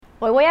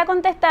Hoy voy a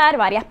contestar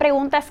varias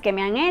preguntas que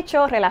me han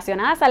hecho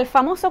relacionadas al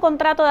famoso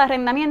contrato de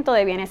arrendamiento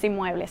de bienes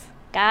inmuebles,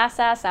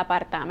 casas,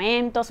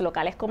 apartamentos,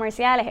 locales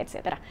comerciales,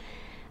 etc.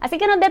 Así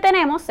que nos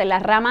detenemos en la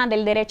rama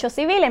del derecho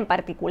civil, en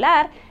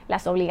particular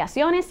las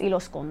obligaciones y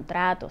los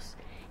contratos.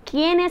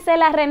 ¿Quién es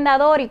el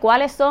arrendador y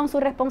cuáles son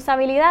sus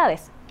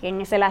responsabilidades?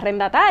 ¿Quién es el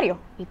arrendatario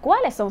y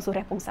cuáles son sus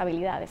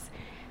responsabilidades?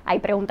 Hay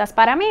preguntas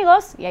para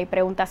amigos y hay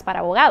preguntas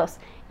para abogados.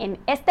 En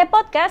este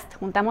podcast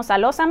juntamos a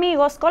los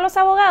amigos con los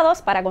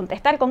abogados para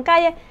contestar con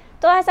calle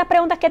todas esas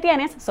preguntas que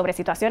tienes sobre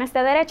situaciones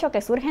de derecho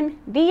que surgen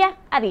día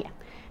a día.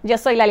 Yo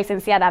soy la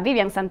licenciada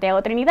Vivian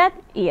Santiago Trinidad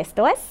y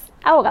esto es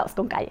Abogados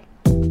con Calle.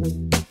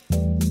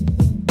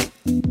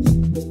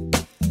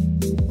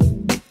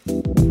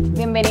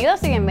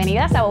 Bienvenidos y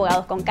bienvenidas a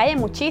Abogados con Calle.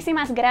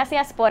 Muchísimas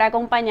gracias por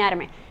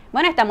acompañarme.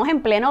 Bueno, estamos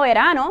en pleno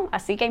verano,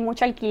 así que hay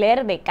mucho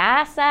alquiler de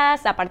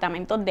casas,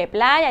 apartamentos de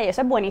playa y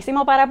eso es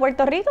buenísimo para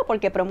Puerto Rico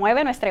porque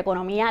promueve nuestra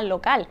economía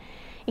local.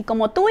 Y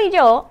como tú y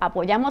yo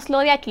apoyamos lo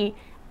de aquí,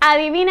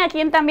 adivina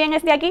quién también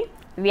es de aquí.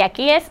 De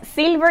aquí es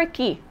Silver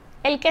Key.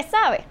 El que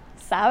sabe,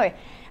 sabe.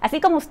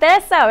 Así como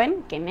ustedes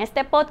saben que en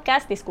este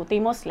podcast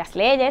discutimos las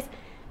leyes,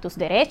 tus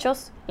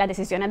derechos, las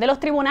decisiones de los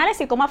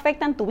tribunales y cómo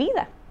afectan tu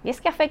vida. Y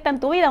es que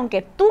afectan tu vida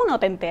aunque tú no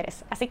te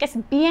enteres. Así que es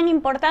bien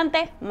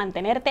importante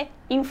mantenerte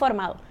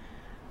informado.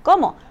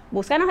 ¿Cómo?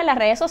 Búscanos en las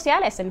redes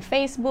sociales, en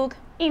Facebook,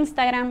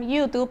 Instagram,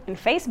 YouTube. En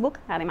Facebook,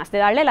 además de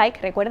darle like,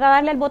 recuerda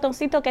darle al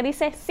botoncito que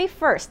dice See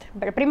First,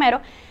 ver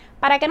primero,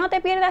 para que no te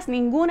pierdas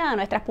ninguna de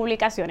nuestras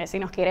publicaciones. Si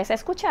nos quieres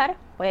escuchar,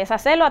 puedes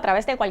hacerlo a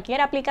través de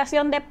cualquier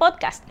aplicación de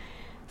podcast.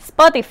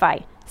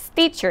 Spotify,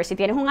 Stitcher, si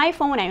tienes un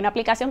iPhone hay una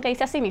aplicación que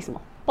dice así mismo,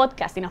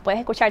 podcast, y nos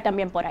puedes escuchar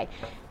también por ahí.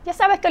 Ya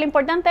sabes que lo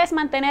importante es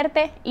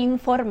mantenerte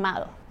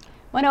informado.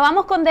 Bueno,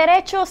 vamos con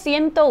Derecho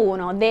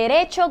 101,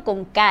 Derecho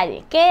con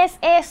Calle. ¿Qué es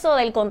eso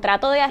del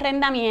contrato de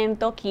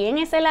arrendamiento? ¿Quién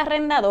es el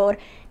arrendador?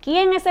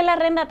 ¿Quién es el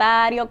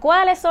arrendatario?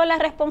 ¿Cuáles son las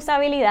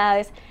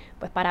responsabilidades?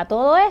 Pues para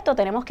todo esto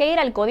tenemos que ir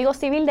al Código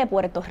Civil de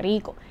Puerto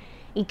Rico.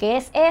 ¿Y qué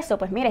es eso?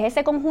 Pues mire, es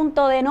ese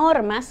conjunto de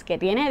normas que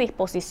tiene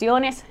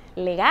disposiciones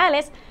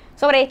legales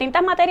sobre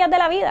distintas materias de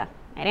la vida,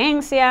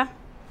 herencia,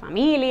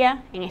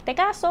 familia, en este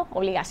caso,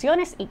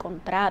 obligaciones y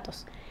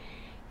contratos.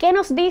 ¿Qué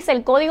nos dice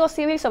el Código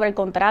Civil sobre el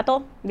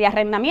contrato de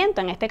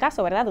arrendamiento, en este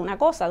caso, ¿verdad?, de una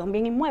cosa, de un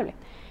bien inmueble?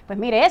 Pues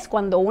mire, es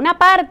cuando una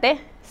parte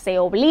se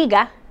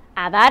obliga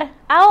a dar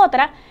a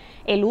otra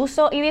el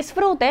uso y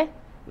disfrute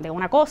de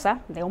una cosa,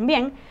 de un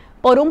bien,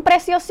 por un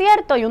precio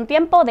cierto y un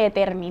tiempo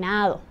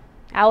determinado.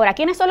 Ahora,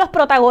 ¿quiénes son los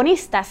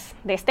protagonistas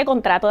de este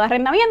contrato de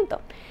arrendamiento?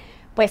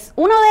 Pues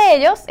uno de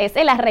ellos es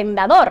el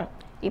arrendador.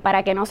 Y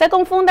para que no se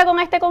confunda con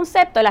este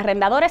concepto, el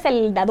arrendador es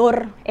el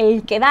dador,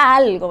 el que da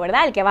algo,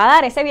 ¿verdad? El que va a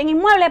dar ese bien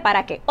inmueble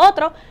para que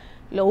otro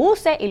lo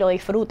use y lo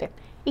disfrute.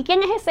 ¿Y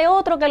quién es ese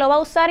otro que lo va a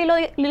usar y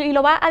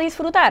lo va a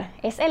disfrutar?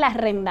 Es el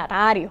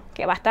arrendatario,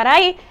 que va a estar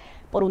ahí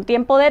por un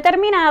tiempo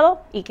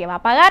determinado y que va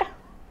a pagar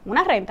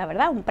una renta,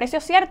 ¿verdad? Un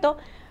precio cierto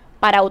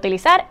para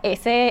utilizar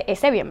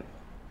ese bien.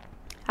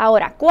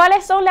 Ahora,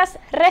 ¿cuáles son las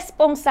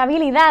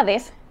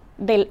responsabilidades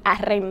del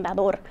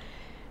arrendador?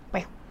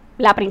 Pues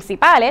la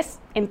principal es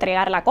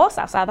entregar la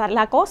cosa, o sea, dar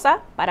la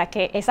cosa para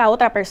que esa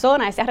otra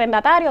persona, ese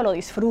arrendatario, lo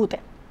disfrute.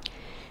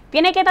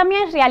 Tiene que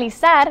también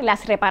realizar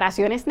las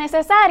reparaciones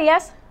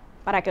necesarias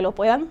para que lo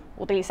puedan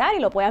utilizar y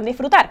lo puedan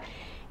disfrutar.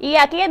 Y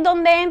aquí es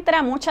donde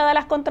entran muchas de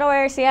las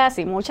controversias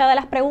y muchas de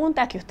las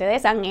preguntas que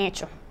ustedes han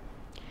hecho.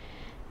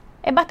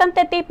 Es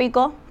bastante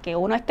típico que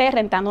uno esté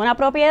rentando una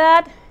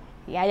propiedad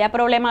y haya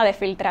problema de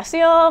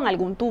filtración,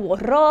 algún tubo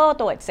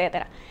roto,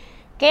 etc.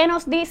 ¿Qué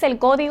nos dice el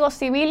Código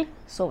Civil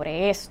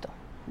sobre esto?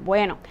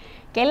 Bueno,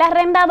 que el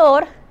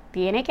arrendador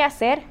tiene que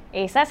hacer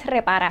esas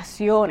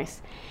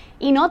reparaciones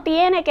y no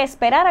tiene que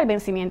esperar al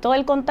vencimiento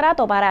del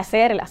contrato para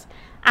hacerlas.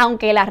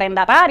 Aunque el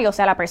arrendatario, o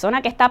sea, la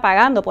persona que está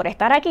pagando por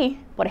estar aquí,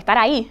 por estar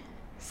ahí,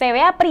 se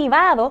vea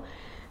privado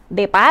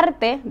de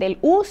parte del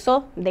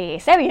uso de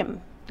ese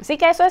bien. Así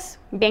que eso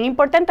es bien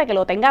importante que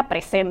lo tenga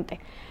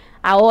presente.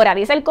 Ahora,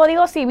 dice el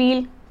Código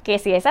Civil que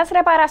si esas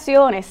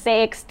reparaciones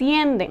se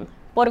extienden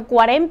por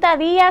 40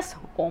 días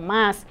o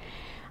más,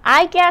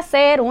 hay que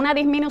hacer una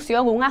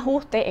disminución, un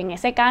ajuste en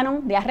ese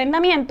canon de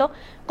arrendamiento,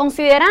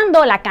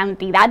 considerando la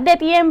cantidad de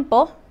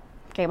tiempo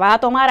que va a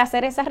tomar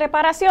hacer esas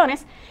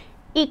reparaciones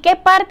y qué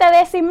parte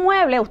de ese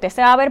inmueble usted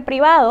se va a ver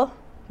privado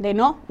de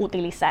no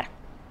utilizar.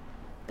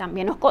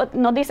 También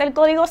nos dice el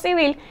Código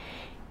Civil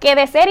que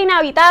de ser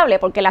inhabitable,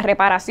 porque las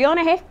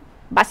reparaciones es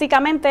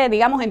básicamente,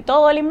 digamos, en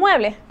todo el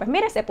inmueble, pues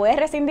mire, se puede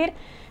rescindir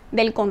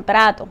del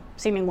contrato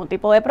sin ningún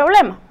tipo de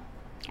problema.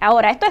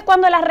 Ahora, esto es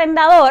cuando el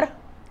arrendador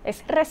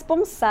es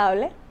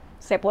responsable,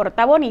 se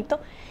porta bonito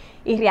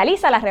y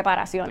realiza las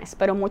reparaciones,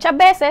 pero muchas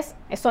veces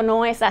eso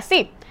no es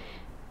así.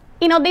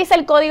 Y nos dice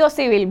el Código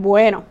Civil,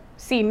 bueno,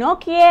 si no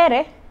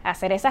quiere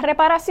hacer esas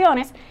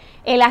reparaciones,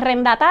 el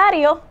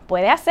arrendatario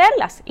puede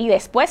hacerlas y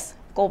después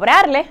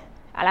cobrarle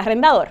al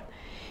arrendador.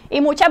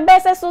 Y muchas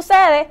veces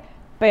sucede,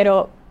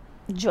 pero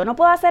yo no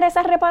puedo hacer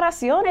esas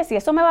reparaciones y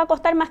eso me va a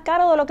costar más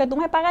caro de lo que tú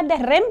me pagas de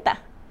renta.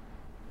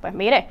 Pues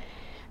mire,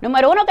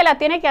 Número 1, que las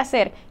tiene que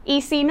hacer.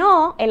 Y si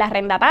no, el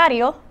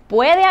arrendatario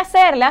puede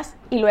hacerlas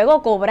y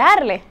luego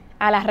cobrarle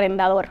al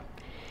arrendador.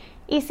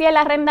 Y si el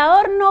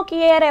arrendador no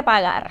quiere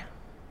pagar,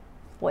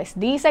 pues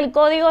dice el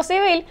Código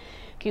Civil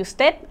que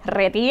usted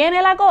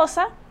retiene la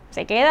cosa,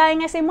 se queda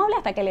en ese inmueble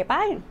hasta que le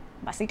paguen.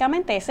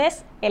 Básicamente ese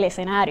es el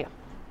escenario.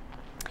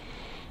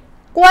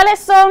 ¿Cuáles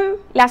son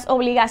las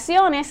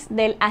obligaciones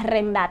del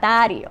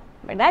arrendatario,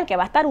 verdad? El que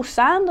va a estar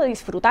usando y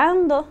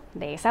disfrutando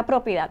de esa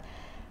propiedad.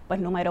 Pues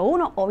número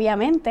 1,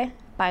 obviamente,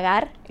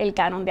 pagar el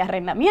canon de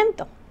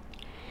arrendamiento.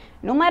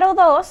 Número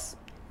 2,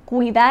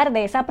 cuidar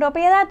de esa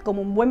propiedad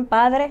como un buen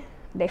padre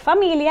de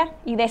familia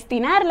y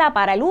destinarla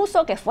para el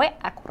uso que fue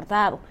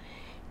acordado.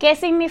 ¿Qué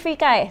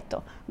significa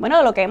esto? Bueno,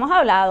 de lo que hemos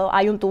hablado,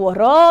 hay un tubo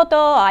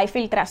roto, hay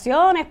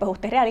filtraciones, pues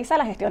usted realiza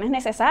las gestiones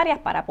necesarias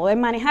para poder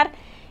manejar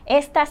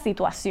esta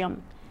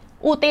situación.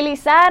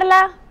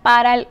 Utilizarla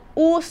para el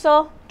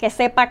uso que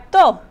se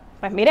pactó.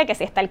 Pues mire que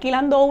si está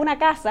alquilando una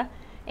casa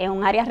en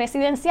un área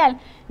residencial,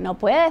 no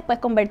puede después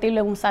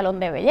convertirlo en un salón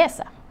de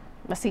belleza.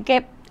 Así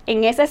que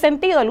en ese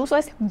sentido el uso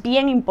es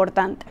bien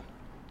importante.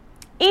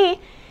 Y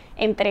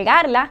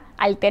entregarla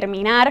al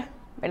terminar,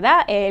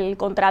 ¿verdad?, el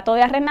contrato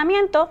de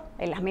arrendamiento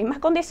en las mismas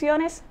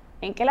condiciones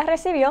en que la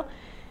recibió,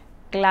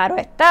 claro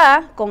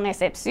está, con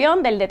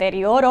excepción del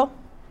deterioro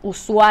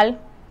usual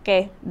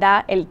que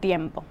da el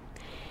tiempo.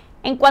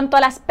 En cuanto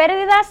a las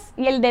pérdidas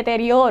y el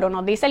deterioro,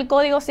 nos dice el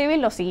Código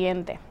Civil lo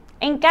siguiente.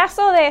 En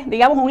caso de,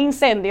 digamos, un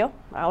incendio,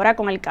 ahora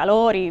con el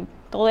calor y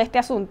todo este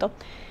asunto,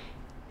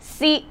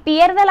 si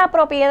pierde la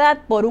propiedad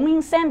por un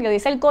incendio,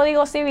 dice el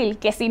Código Civil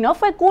que si no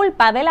fue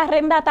culpa del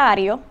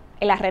arrendatario,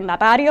 el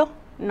arrendatario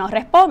no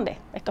responde.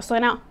 Esto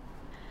suena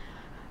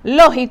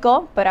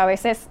lógico, pero a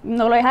veces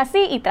no lo es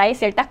así y trae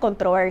ciertas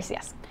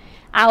controversias.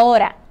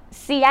 Ahora,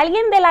 si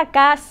alguien de la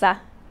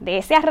casa de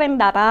ese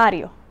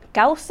arrendatario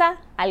causa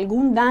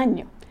algún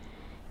daño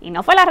y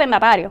no fue el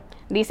arrendatario,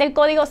 dice el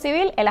Código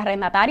Civil, el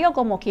arrendatario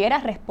como quiera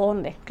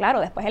responde.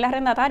 Claro, después el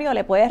arrendatario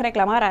le puede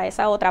reclamar a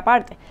esa otra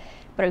parte,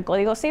 pero el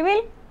Código Civil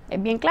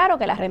es bien claro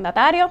que el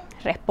arrendatario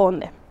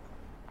responde.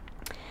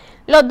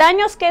 Los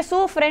daños que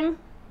sufren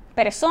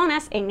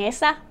personas en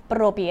esa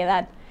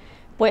propiedad,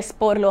 pues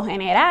por lo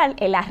general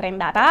el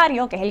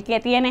arrendatario, que es el que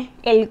tiene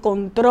el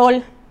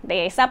control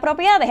de esa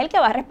propiedad, es el que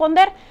va a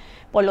responder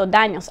por los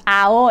daños.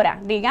 Ahora,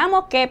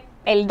 digamos que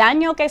el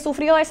daño que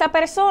sufrió esa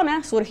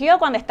persona surgió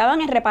cuando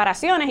estaban en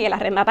reparaciones y el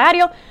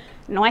arrendatario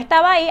no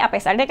estaba ahí a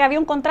pesar de que había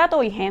un contrato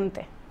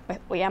vigente. Pues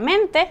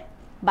obviamente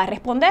va a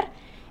responder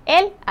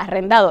el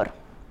arrendador.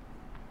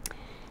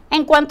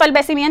 En cuanto al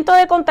vencimiento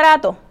de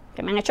contrato,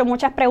 que me han hecho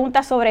muchas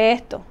preguntas sobre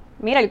esto.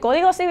 Mira, el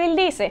Código Civil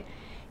dice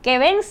que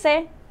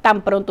vence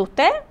tan pronto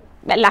usted,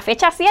 la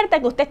fecha cierta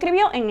que usted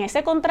escribió en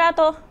ese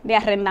contrato de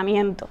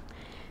arrendamiento.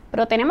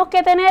 Pero tenemos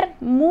que tener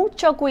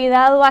mucho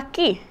cuidado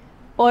aquí.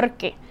 ¿Por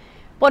qué?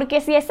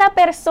 Porque si esa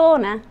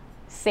persona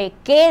se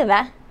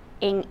queda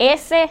en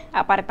ese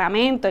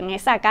apartamento, en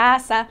esa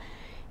casa,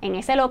 en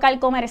ese local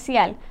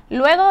comercial,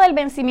 luego del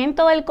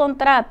vencimiento del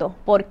contrato,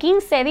 por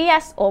 15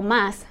 días o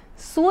más,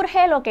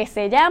 surge lo que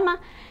se llama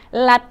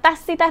la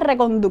tácita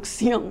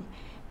reconducción.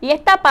 Y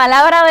esta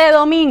palabra de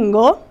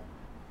domingo,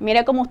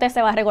 mire cómo usted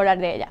se va a recordar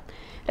de ella.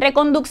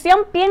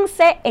 Reconducción,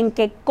 piense en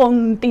que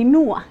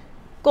continúa,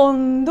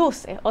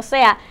 conduce, o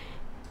sea,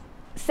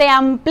 se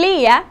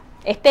amplía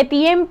este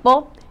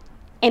tiempo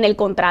en el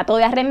contrato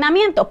de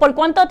arrendamiento. ¿Por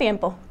cuánto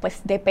tiempo?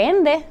 Pues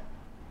depende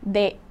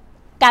de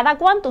cada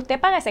cuánto usted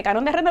paga ese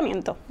canon de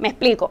arrendamiento. Me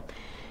explico.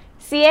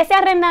 Si ese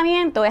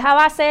arrendamiento es a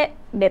base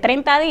de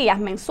 30 días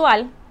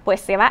mensual, pues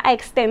se va a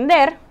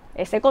extender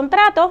ese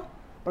contrato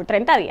por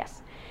 30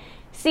 días.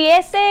 Si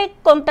ese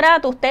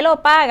contrato usted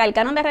lo paga, el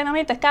canon de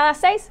arrendamiento es cada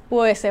 6,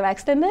 pues se va a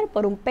extender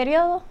por un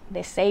periodo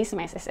de 6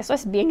 meses. Eso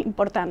es bien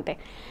importante.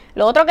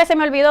 Lo otro que se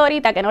me olvidó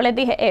ahorita, que no les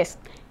dije, es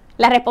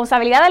la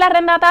responsabilidad del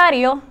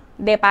arrendatario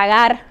de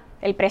pagar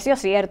el precio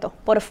cierto.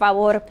 Por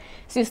favor,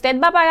 si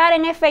usted va a pagar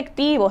en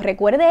efectivo,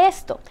 recuerde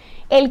esto,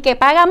 el que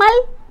paga mal,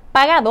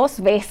 paga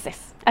 2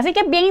 veces. Así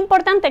que es bien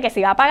importante que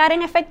si va a pagar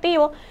en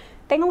efectivo,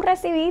 tenga un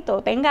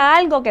recibito, tenga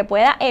algo que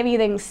pueda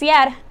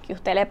evidenciar que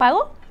usted le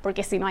pagó,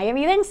 porque si no hay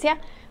evidencia,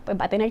 pues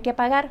va a tener que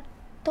pagar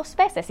 2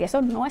 veces y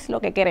eso no es lo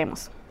que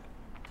queremos.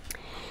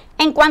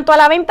 En cuanto a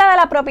la venta de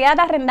la propiedad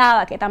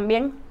arrendada, que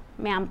también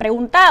me han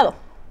preguntado,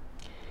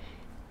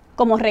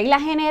 como regla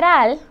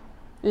general,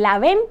 la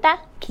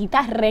venta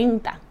quita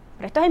renta,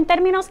 pero esto es en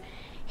términos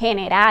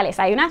generales.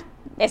 Hay unas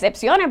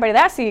excepciones,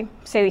 ¿verdad? Si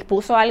se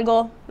dispuso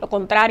algo lo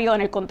contrario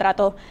en el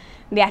contrato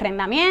de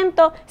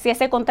arrendamiento, si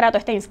ese contrato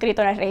está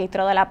inscrito en el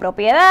registro de la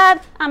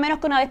propiedad, a menos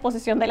que una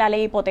disposición de la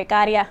ley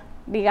hipotecaria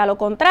diga lo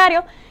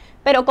contrario,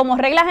 pero como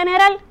regla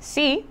general,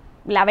 sí,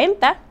 la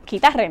venta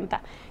quita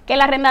renta. Que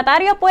el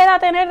arrendatario pueda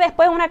tener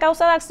después una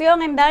causa de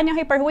acción en daños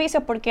y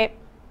perjuicios porque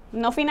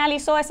no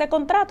finalizó ese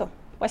contrato,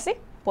 pues sí,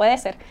 puede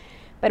ser.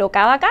 Pero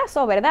cada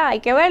caso, ¿verdad? Hay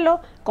que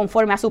verlo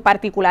conforme a su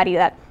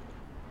particularidad.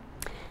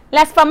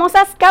 Las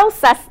famosas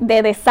causas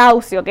de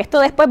desahucio, que esto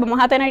después vamos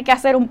a tener que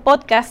hacer un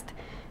podcast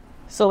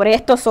sobre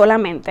esto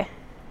solamente.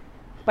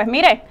 Pues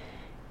mire,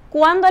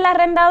 cuando el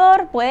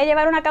arrendador puede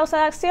llevar una causa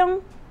de acción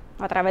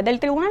a través del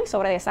tribunal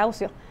sobre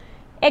desahucio.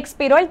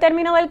 Expiró el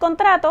término del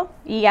contrato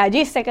y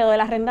allí se quedó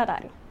el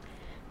arrendatario.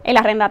 El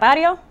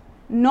arrendatario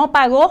no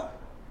pagó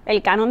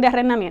el canon de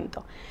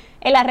arrendamiento.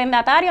 El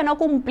arrendatario no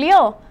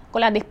cumplió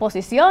con las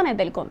disposiciones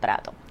del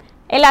contrato.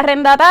 El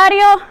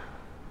arrendatario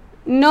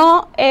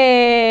no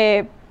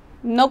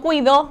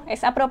cuidó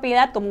esa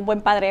propiedad como un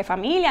buen padre de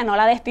familia, no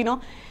la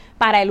destinó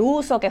para el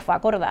uso que fue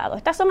acordado.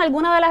 Estas son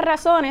algunas de las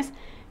razones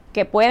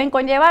que pueden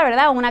conllevar,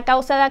 ¿verdad?, una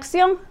causa de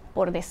acción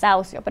por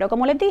desahucio. Pero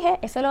como les dije,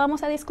 eso lo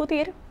vamos a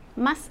discutir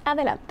más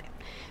adelante.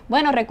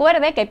 Bueno,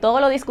 recuerde que todo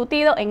lo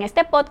discutido en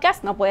este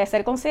podcast no puede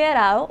ser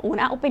considerado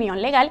una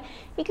opinión legal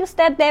y que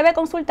usted debe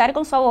consultar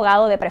con su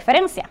abogado de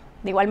preferencia.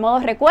 De igual modo,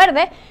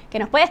 recuerde que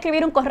nos puede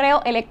escribir un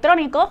correo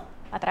electrónico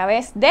a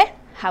través de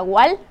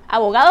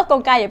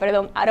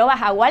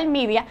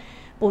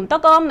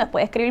 @jagualmedia.com. Nos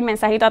puede escribir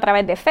mensajito a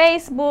través de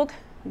Facebook,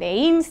 de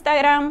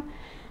Instagram,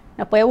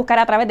 nos puede buscar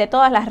a través de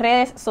todas las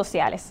redes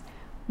sociales.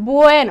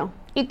 Bueno,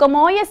 y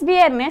como hoy es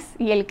viernes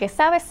y el que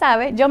sabe,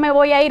 sabe, yo me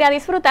voy a ir a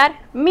disfrutar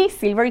mi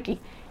Silver Key.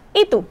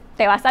 ¿Y tú?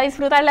 ¿Te vas a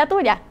disfrutar la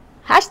tuya?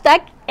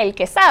 #el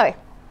que sabe,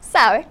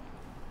 sabe.